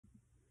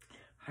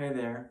Hi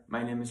there,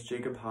 my name is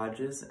Jacob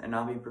Hodges, and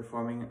I'll be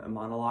performing a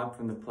monologue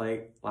from the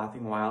play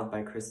Laughing Wild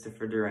by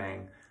Christopher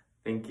Durang.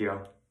 Thank you.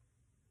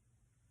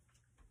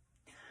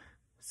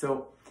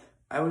 So,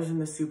 I was in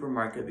the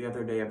supermarket the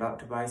other day about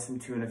to buy some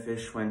tuna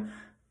fish when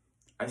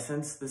I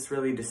sensed this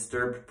really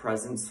disturbed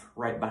presence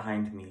right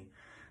behind me.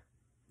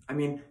 I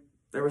mean,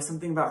 there was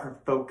something about her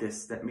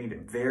focus that made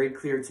it very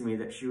clear to me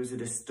that she was a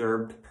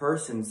disturbed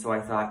person, so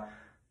I thought,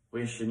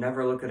 we should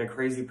never look at a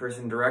crazy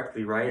person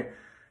directly, right?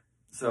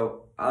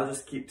 So I'll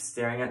just keep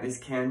staring at these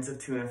cans of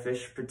tuna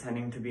fish,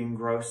 pretending to be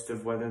engrossed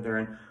of whether they're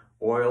in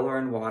oil or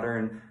in water,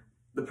 and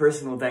the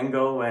person will then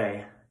go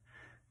away.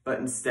 But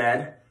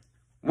instead,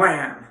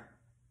 wham!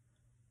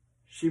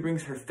 She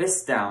brings her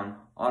fist down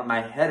on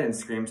my head and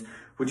screams,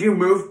 "Would you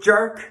move,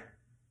 jerk?"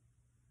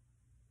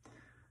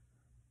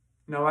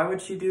 Now, why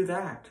would she do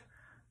that?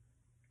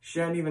 She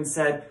hadn't even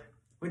said,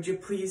 "Would you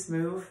please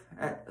move?"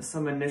 at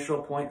some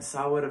initial point, so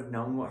I would have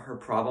known what her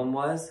problem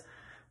was.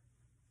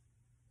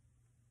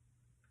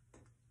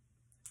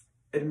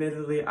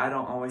 Admittedly, I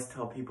don't always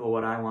tell people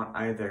what I want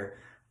either.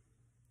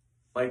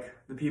 Like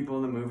the people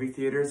in the movie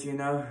theaters, you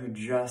know, who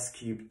just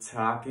keep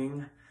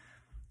talking.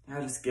 I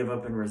just give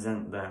up and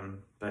resent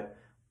them. But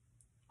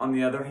on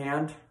the other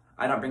hand,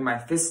 I don't bring my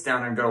fist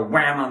down and go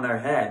wham on their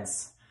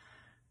heads.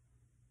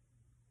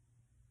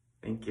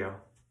 Thank you.